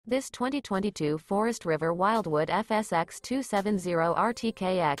This 2022 Forest River Wildwood FSX 270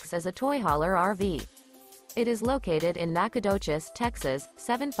 RTKX is a toy hauler RV. It is located in Nacogdoches, Texas,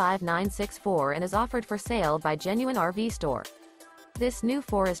 75964 and is offered for sale by Genuine RV Store. This new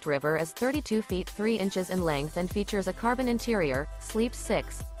Forest River is 32 feet 3 inches in length and features a carbon interior, sleeps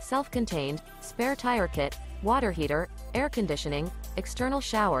 6, self-contained, spare tire kit, water heater, air conditioning, external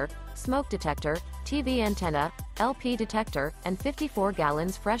shower, smoke detector, TV antenna, LP detector, and 54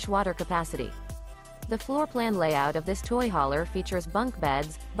 gallons fresh water capacity. The floor plan layout of this toy hauler features bunk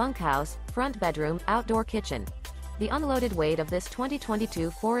beds, bunkhouse, front bedroom, outdoor kitchen. The unloaded weight of this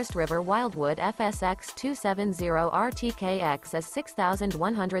 2022 Forest River Wildwood FSX 270 RTKX is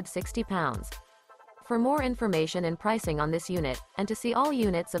 6,160 pounds. For more information and pricing on this unit, and to see all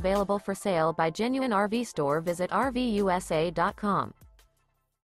units available for sale by Genuine RV Store, visit RVUSA.com.